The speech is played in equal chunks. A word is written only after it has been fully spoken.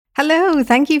Hello,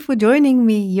 thank you for joining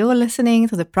me. You're listening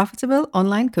to the Profitable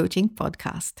Online Coaching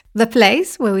Podcast, the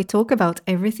place where we talk about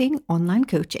everything online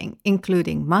coaching,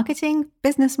 including marketing,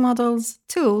 business models,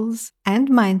 tools,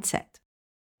 and mindset.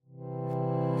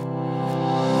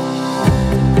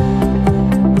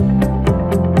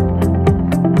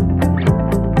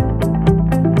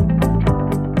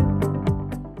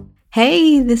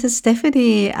 Hey, this is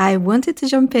Stephanie. I wanted to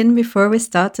jump in before we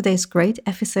start today's great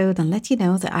episode and let you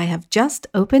know that I have just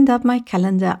opened up my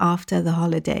calendar after the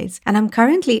holidays, and I'm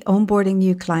currently onboarding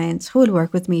new clients who will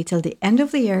work with me till the end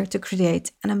of the year to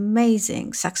create an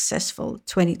amazing, successful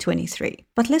 2023.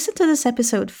 But listen to this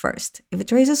episode first. If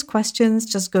it raises questions,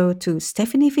 just go to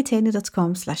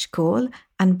stephaniefitene.com/call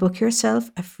and book yourself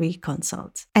a free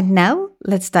consult. And now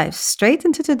let's dive straight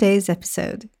into today's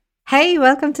episode. Hey,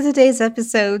 welcome to today's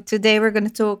episode. Today we're going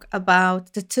to talk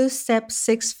about the two-step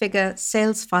six-figure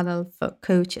sales funnel for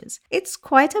coaches. It's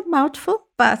quite a mouthful,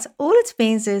 but all it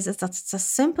means is that it's a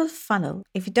simple funnel.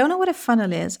 If you don't know what a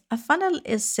funnel is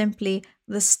simply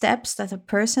the steps that a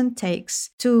person takes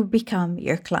to become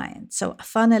your client. So a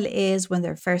funnel is when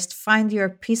they first find your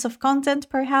piece of content,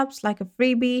 perhaps like a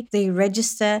freebie, they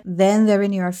register, then they're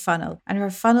in your funnel. And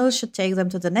your funnel should take them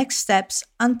to the next steps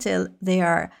until they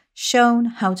are shown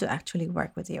how to actually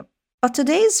work with you. But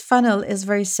today's funnel is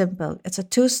very simple. It's a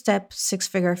two-step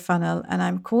six-figure funnel, and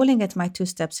I'm calling it my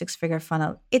two-step six-figure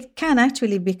funnel. It can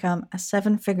actually become a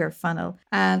seven-figure funnel,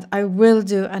 and I will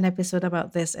do an episode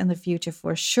about this in the future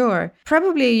for sure.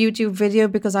 Probably a YouTube video,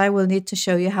 because I will need to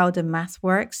show you how the math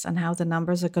works and how the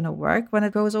numbers are going to work when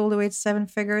it goes all the way to seven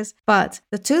figures. But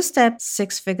the two-step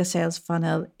six-figure sales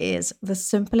funnel is the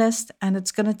simplest, and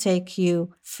it's going to take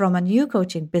you from a new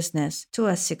coaching business to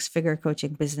a six-figure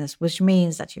coaching business, which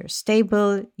means that you're stable,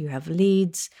 you have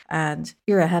leads, and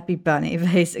you're a happy bunny,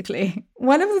 basically.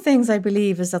 One of the things I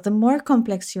believe is that the more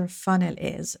complex your funnel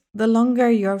is, the longer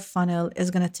your funnel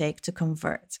is going to take to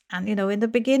convert. And, in the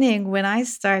beginning, when I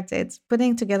started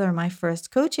putting together my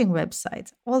first coaching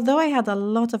website, although I had a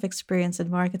lot of experience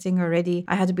in marketing already,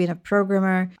 I had been a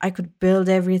programmer, I could build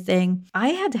everything, I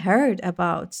had heard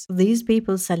about these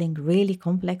people selling really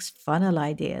complex funnel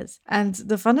ideas. And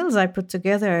the funnels I put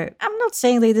together, I'm not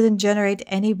saying they didn't generate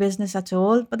any business at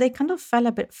all, but they kind of fell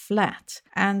a bit flat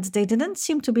and they didn't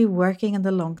seem to be working in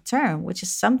the long term, which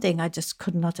is something I just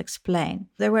could not explain.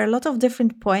 There were a lot of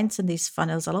different points in these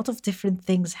funnels, a lot of different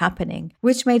things happening,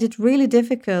 which made it really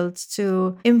difficult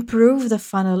to improve the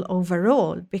funnel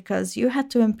overall because you had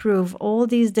to improve all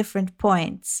these different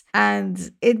points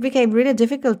and it became really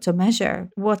difficult to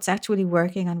measure what's actually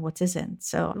working and what isn't.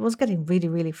 So it was getting really,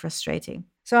 really frustrating.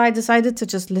 So I decided to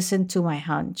just listen to my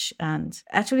hunch and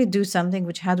actually do something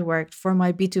which had worked for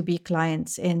my B2B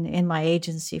clients in my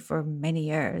agency for many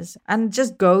years and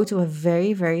just go to a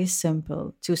very, very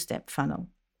simple two-step funnel.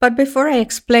 But before I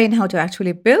explain how to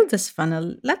actually build this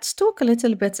funnel, let's talk a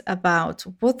little bit about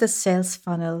what the sales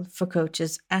funnel for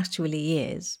coaches actually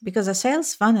is. Because a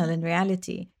sales funnel in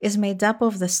reality is made up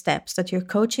of the steps that your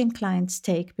coaching clients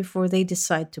take before they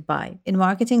decide to buy. In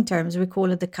marketing terms, we call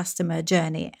it the customer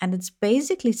journey, and it's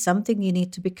basically something you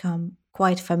need to become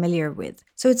quite familiar with.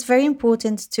 So it's very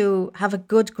important to have a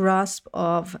good grasp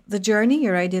of the journey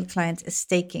your ideal client is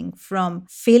taking from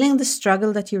feeling the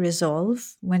struggle that you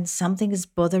resolve when something is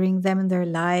bothering them in their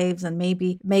lives and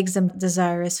maybe makes them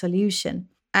desire a solution,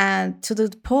 and to the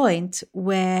point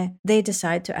where they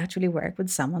decide to actually work with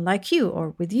someone like you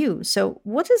or with you. So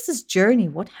what is this journey?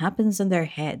 What happens in their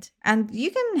head? And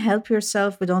you can help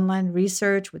yourself with online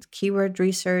research, with keyword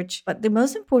research. But the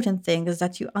most important thing is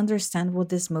that you understand what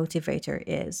this motivator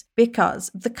is,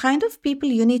 because the kind of people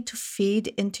you need to feed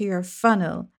into your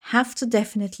funnel have to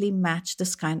definitely match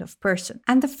this kind of person.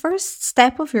 And the first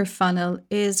step of your funnel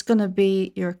is going to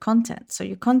be your content. So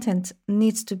your content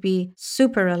needs to be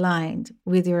super aligned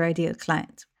with your ideal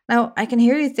client. Now, I can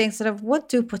hear you think what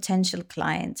do potential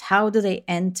clients, how do they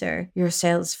enter your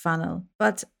sales funnel?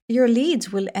 But your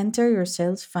leads will enter your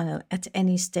sales funnel at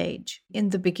any stage. In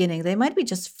the beginning, they might be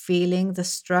just feeling the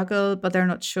struggle, but they're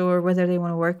not sure whether they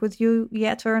want to work with you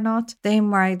yet or not. They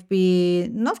might be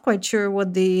not quite sure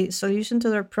what the solution to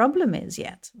their problem is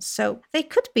yet. So they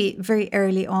could be very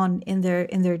early on in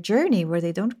their journey where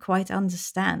they don't quite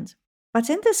understand. But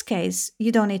in this case,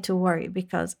 you don't need to worry,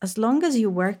 because as long as you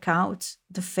work out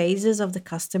the phases of the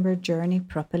customer journey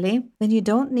properly, then you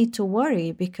don't need to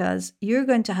worry because you're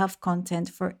going to have content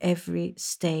for every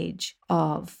stage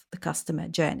of the customer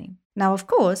journey. Now, of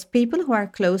course, people who are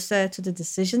closer to the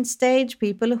decision stage,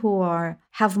 people who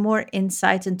have more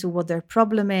insight into what their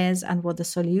problem is and what the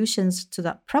solutions to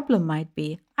that problem might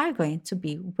be, are going to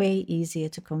be way easier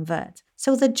to convert.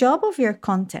 So the job of your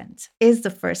content is the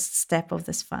first step of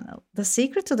this funnel. The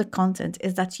secret to the content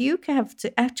is that you have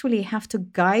to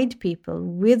guide people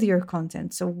with your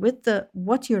content. So with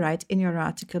what you write in your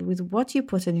article, with what you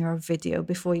put in your video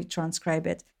before you transcribe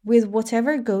it, with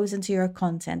whatever goes into your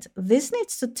content, this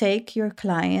needs to take your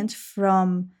client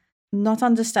from not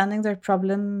understanding their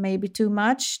problem maybe too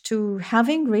much to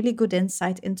having really good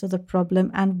insight into the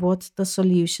problem and what the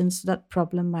solutions to that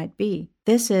problem might be.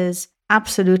 This is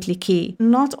absolutely key.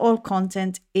 Not all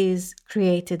content is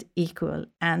created equal.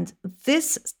 And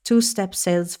this two-step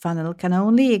sales funnel can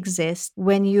only exist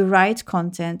when you write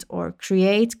content or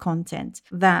create content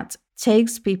that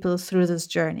takes people through this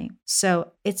journey.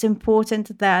 So it's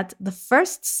important that the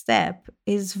first step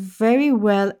is very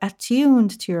well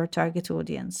attuned to your target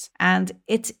audience. And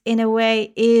it, in a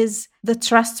way, is the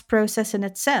trust process in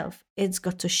itself. It's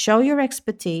got to show your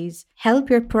expertise, help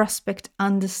your prospect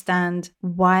understand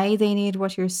why they need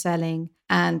what you're selling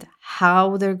and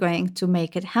how they're going to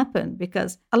make it happen.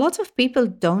 Because a lot of people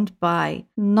don't buy,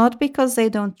 not because they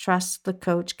don't trust the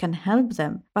coach can help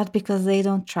them, but because they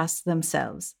don't trust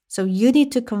themselves. So you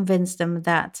need to convince them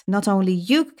that not only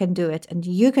you can do it and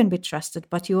you can be trusted,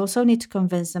 but you also need to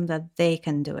convince them that they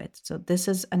can do it. So this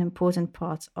is an important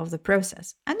part of the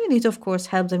process. And you need to, of course,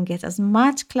 help them get as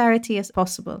much clarity as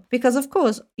possible. Because, of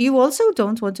course, you also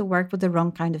don't want to work with the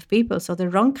wrong kind of people. So the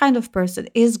wrong kind of person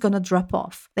is going to drop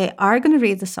off. They are going to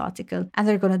read this article and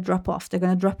they're going to drop off. They're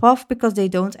going to drop off because they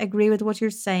don't agree with what you're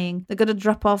saying. They're going to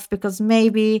drop off because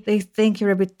maybe they think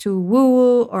you're a bit too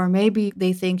woo, or maybe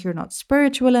they think you're not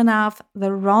spiritual enough.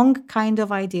 The wrong kind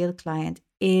of ideal client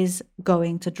is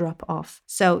going to drop off.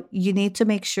 So you need to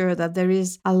make sure that there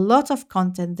is a lot of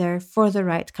content there for the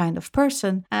right kind of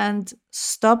person and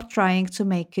stop trying to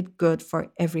make it good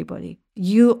for everybody.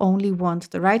 You only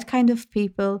want the right kind of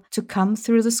people to come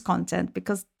through this content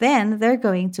because then they're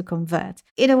going to convert.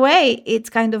 In a way,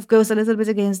 it kind of goes a little bit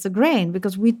against the grain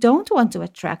because we don't want to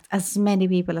attract as many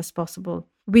people as possible.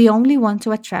 We only want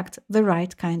to attract the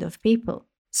right kind of people.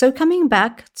 So coming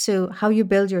back to how you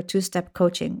build your two-step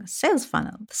coaching sales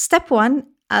funnel. Step one,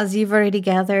 as you've already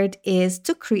gathered, is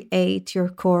to create your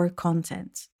core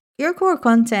content. Your core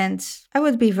content, I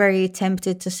would be very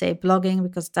tempted to say blogging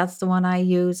because that's the one I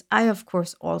use. I, of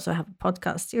course, also have a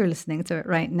podcast. You're listening to it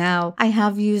right now. I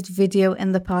have used video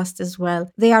in the past as well.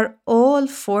 They are all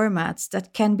formats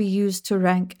that can be used to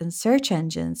rank in search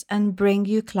engines and bring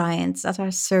you clients that are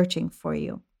searching for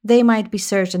you. They might be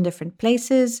searched in different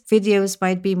places. Videos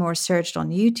might be more searched on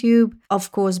YouTube.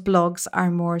 Of course, blogs are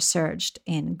more searched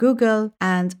in Google.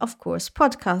 And of course,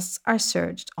 podcasts are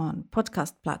searched on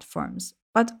podcast platforms.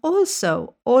 But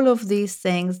also, all of these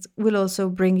things will also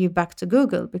bring you back to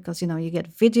Google because, you get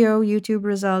video, YouTube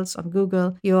results on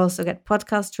Google. You also get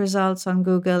podcast results on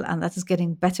Google, and that is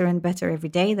getting better and better every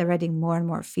day. They're adding more and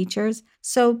more features.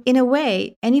 So in a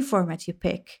way, any format you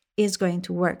pick is going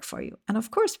to work for you. And of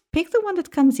course, pick the one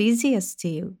that comes easiest to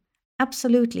you.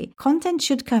 Absolutely. Content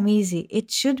should come easy.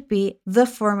 It should be the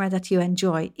format that you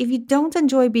enjoy. If you don't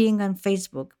enjoy being on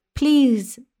Facebook,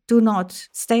 please do not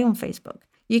stay on Facebook.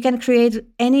 You can create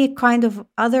any kind of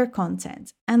other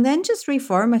content and then just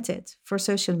reformat it for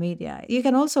social media. You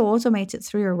can also automate it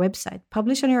through your website,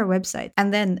 publish on your website,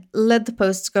 and then let the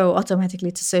posts go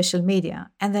automatically to social media.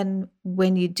 And then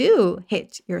when you do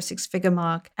hit your 6-figure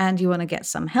mark and you want to get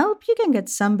some help, you can get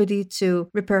somebody to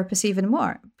repurpose even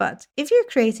more. But if you're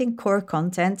creating core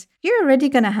content, you're already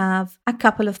going to have a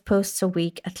couple of posts a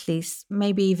week at least,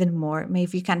 maybe even more. Maybe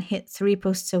if you can hit 3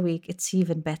 posts a week, it's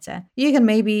even better. You can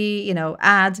maybe,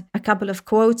 add a couple of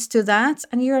quotes to that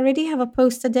and you already have a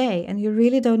post a day and you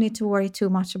really don't need to worry too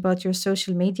much about your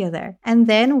social media there. And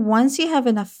then once you have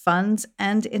enough funds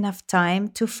and enough time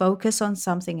to focus on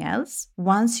something else,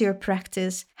 once your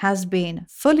practice has been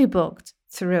fully booked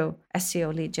through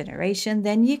SEO lead generation,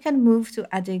 then you can move to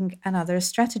adding another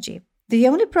strategy. The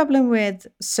only problem with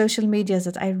social media is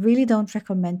that I really don't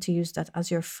recommend to use that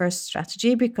as your first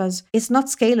strategy because it's not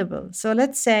scalable. So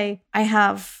let's say I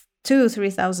have 2,000 or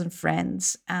 3,000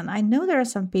 friends, and I know there are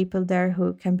some people there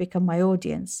who can become my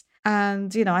audience.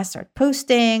 And, I start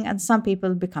posting and some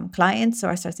people become clients. So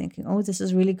I start thinking, oh, this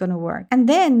is really going to work. And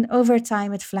then over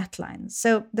time, it flatlines.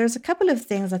 So there's a couple of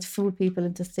things that fool people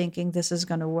into thinking this is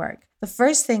going to work. The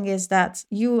first thing is that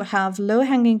you have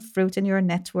low-hanging fruit in your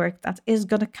network that is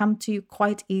going to come to you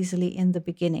quite easily in the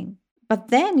beginning. But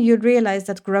then you realize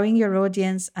that growing your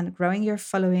audience and growing your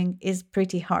following is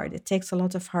pretty hard. It takes a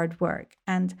lot of hard work.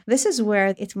 And this is where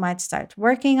it might start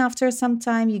working after some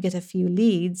time. You get a few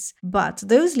leads, but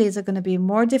those leads are going to be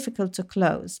more difficult to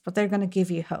close, but they're going to give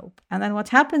you hope. And then what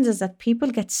happens is that people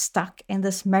get stuck in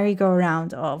this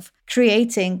merry-go-round of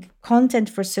creating content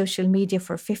for social media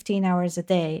for 15 hours a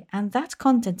day. And that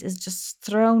content is just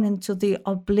thrown into the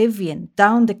oblivion,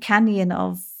 down the canyon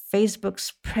of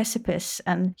Facebook's precipice,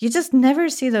 and you just never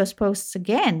see those posts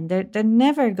again. They're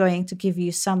never going to give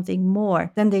you something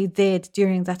more than they did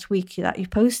during that week that you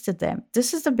posted them.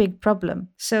 This is the big problem.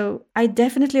 So I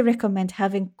definitely recommend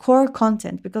having core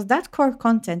content, because that core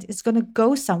content is going to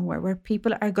go somewhere where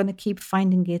people are going to keep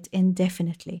finding it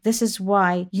indefinitely. This is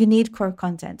why you need core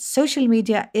content. Social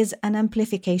media is an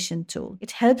amplification tool.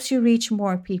 It helps you reach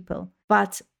more people.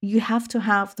 But you have to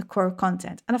have the core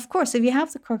content. And of course, if you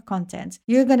have the core content,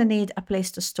 you're going to need a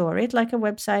place to store it, like a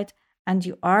website, and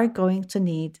you are going to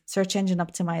need search engine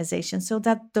optimization so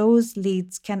that those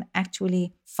leads can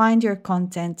actually find your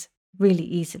content really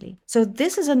easily. So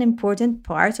this is an important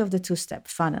part of the two-step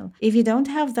funnel. If you don't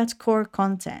have that core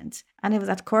content, and if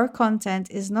that core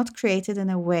content is not created in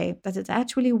a way that it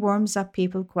actually warms up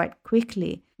people quite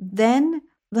quickly, then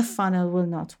the funnel will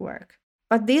not work.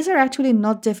 But these are actually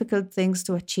not difficult things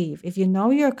to achieve. If you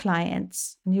know your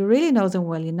clients and you really know them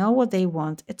well, you know what they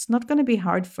want, it's not going to be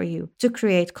hard for you to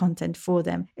create content for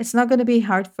them. It's not going to be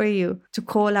hard for you to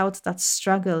call out that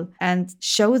struggle and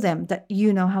show them that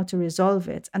you know how to resolve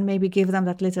it, and maybe give them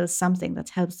that little something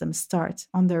that helps them start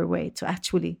on their way to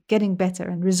actually getting better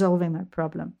and resolving that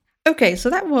problem. Okay, so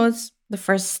that was the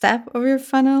first step of your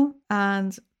funnel,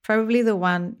 and probably the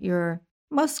one you're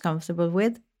most comfortable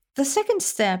with. The second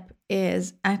step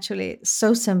is actually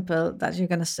so simple that you're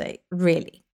going to say,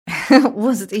 really?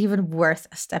 Was it even worth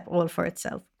a step all for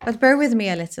itself? But bear with me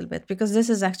a little bit, because this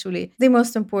is actually the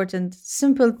most important,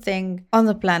 simple thing on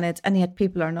the planet, and yet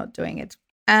people are not doing it.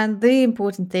 And the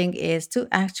important thing is to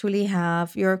actually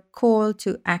have your call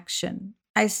to action.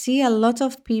 I see a lot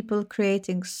of people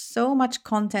creating so much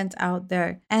content out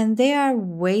there, and they are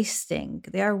wasting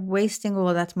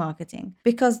all that marketing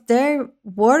because they're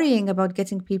worrying about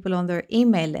getting people on their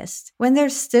email list when they're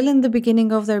still in the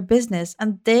beginning of their business,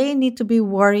 and they need to be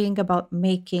worrying about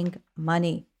making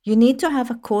money. You need to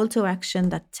have a call to action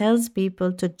that tells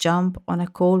people to jump on a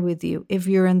call with you if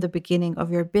you're in the beginning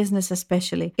of your business,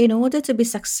 especially. In order to be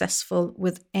successful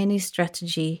with any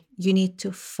strategy, you need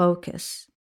to focus.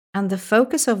 And the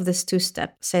focus of this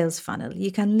two-step sales funnel, you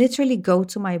can literally go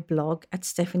to my blog at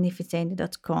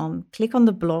stephaniefitani.com, click on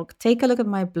the blog, take a look at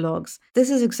my blogs. This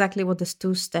is exactly what this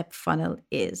two-step funnel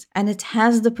is. And it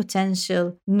has the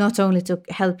potential not only to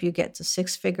help you get to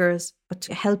six figures, but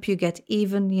to help you get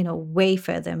even, way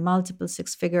further, multiple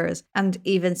six figures and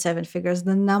even seven figures.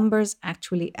 The numbers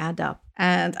actually add up.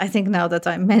 And I think now that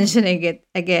I'm mentioning it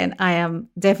again, I am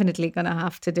definitely going to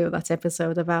have to do that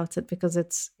episode about it, because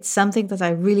it's something that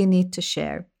I really need to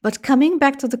share. But coming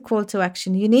back to the call to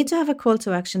action, you need to have a call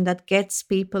to action that gets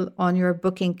people on your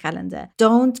booking calendar.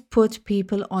 Don't put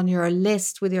people on your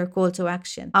list with your call to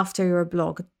action after your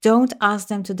blog. Don't ask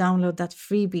them to download that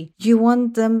freebie. You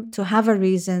want them to have a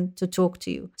reason to talk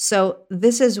to you. So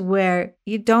this is where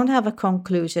you don't have a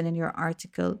conclusion in your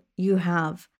article. You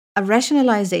have a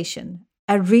rationalization,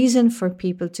 a reason for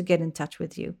people to get in touch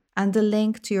with you, and the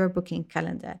link to your booking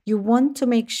calendar. You want to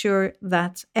make sure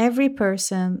that every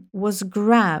person was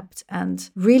grabbed and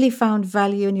really found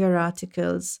value in your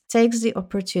articles, takes the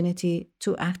opportunity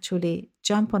to actually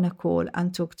jump on a call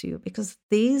and talk to you, because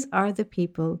these are the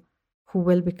people who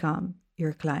will become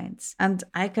your clients. And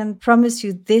I can promise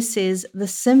you this is the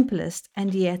simplest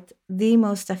and yet the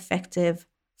most effective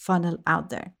funnel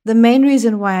out there. The main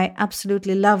reason why I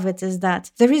absolutely love it is that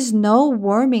there is no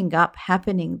warming up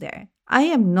happening there. I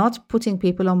am not putting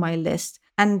people on my list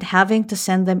and having to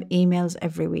send them emails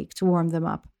every week to warm them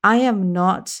up. I am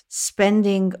not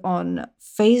spending on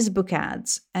Facebook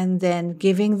ads and then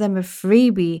giving them a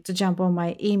freebie to jump on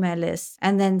my email list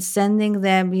and then sending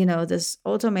them, this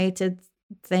automated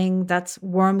thing that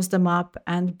warms them up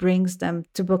and brings them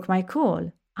to book my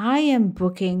call. I am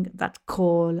booking that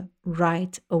call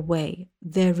right away.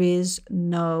 There is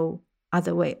no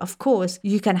other way. Of course,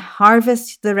 you can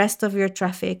harvest the rest of your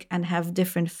traffic and have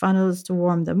different funnels to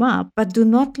warm them up, but do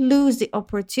not lose the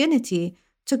opportunity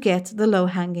to get the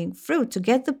low-hanging fruit, to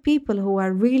get the people who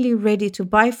are really ready to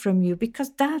buy from you,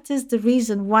 because that is the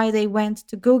reason why they went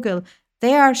to Google.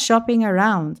 They are shopping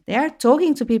around. They are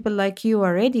talking to people like you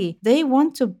already. They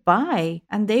want to buy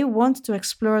and they want to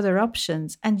explore their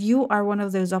options. And you are one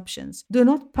of those options. Do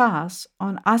not pass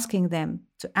on asking them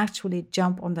to actually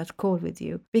jump on that call with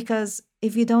you, because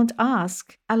if you don't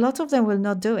ask, a lot of them will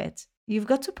not do it. You've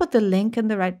got to put the link in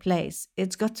the right place.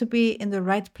 It's got to be in the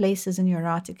right places in your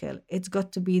article. It's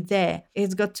got to be there.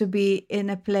 It's got to be in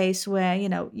a place where,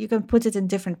 you can put it in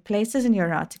different places in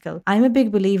your article. I'm a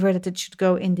big believer that it should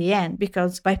go in the end,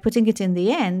 because by putting it in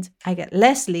the end, I get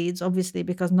less leads, obviously,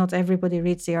 because not everybody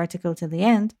reads the article to the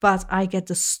end, but I get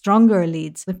the stronger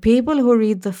leads. The people who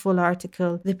read the full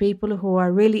article, the people who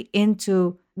are really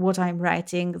into what I'm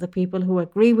writing, the people who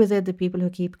agree with it, the people who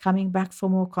keep coming back for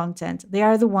more content, they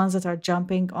are the ones that are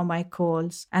jumping on my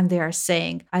calls and they are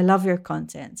saying, I love your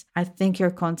content. I think your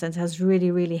content has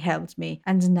really, really helped me.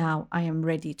 And now I am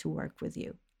ready to work with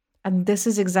you. And this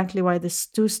is exactly why this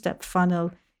 2-step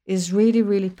funnel is really,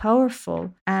 really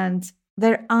powerful. And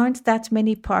there aren't that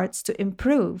many parts to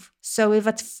improve. So if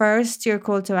at first your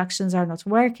call to actions are not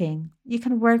working, you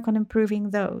can work on improving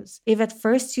those. If at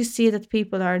first you see that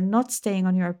people are not staying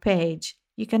on your page,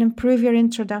 you can improve your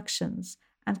introductions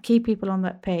and keep people on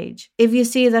that page. If you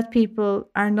see that people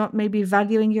are not maybe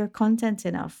valuing your content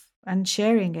enough and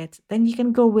sharing it, then you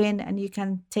can go in and you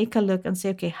can take a look and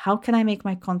say, okay, how can I make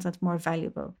my content more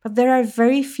valuable? But there are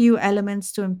very few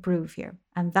elements to improve here.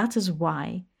 And that is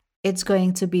why it's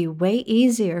going to be way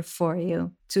easier for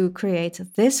you to create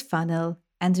this funnel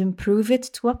and improve it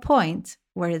to a point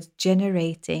where it's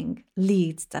generating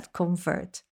leads that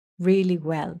convert really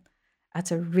well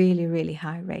at a really, really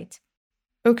high rate.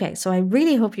 Okay, so I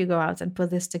really hope you go out and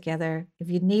put this together. If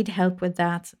you need help with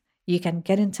that, you can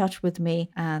get in touch with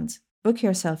me and book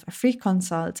yourself a free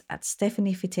consult at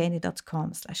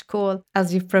stephaniefitani.com/call.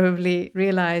 As you've probably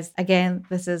realized, again,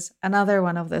 this is another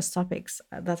one of those topics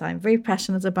that I'm very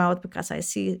passionate about, because I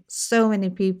see so many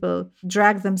people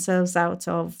drag themselves out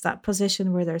of that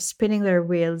position where they're spinning their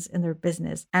wheels in their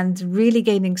business and really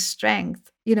gaining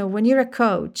strength. When you're a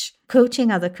coach,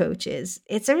 coaching other coaches,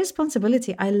 it's a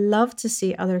responsibility. I love to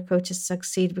see other coaches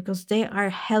succeed because they are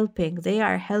helping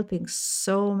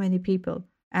so many people.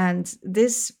 And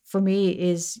this for me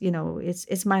is,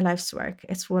 it's my life's work.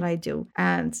 It's what I do.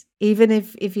 And even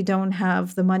if you don't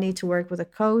have the money to work with a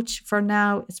coach for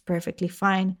now, it's perfectly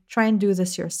fine. Try and do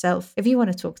this yourself. If you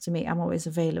want to talk to me, I'm always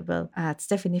available at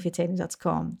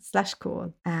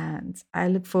stephaniefitani.com/call. And I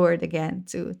look forward again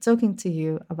to talking to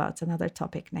you about another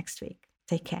topic next week.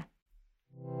 Take care.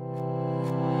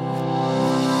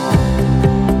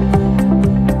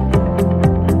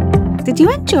 Did you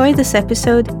enjoy this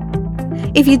episode?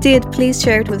 If you did, please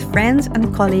share it with friends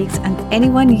and colleagues and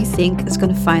anyone you think is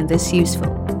going to find this useful.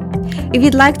 If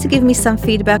you'd like to give me some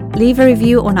feedback, leave a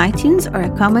review on iTunes or a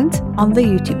comment on the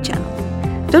YouTube channel.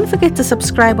 Don't forget to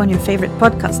subscribe on your favorite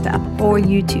podcast app or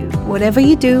YouTube. Whatever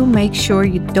you do, make sure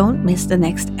you don't miss the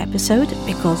next episode,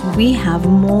 because we have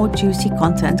more juicy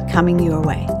content coming your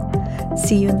way.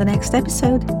 See you in the next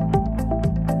episode.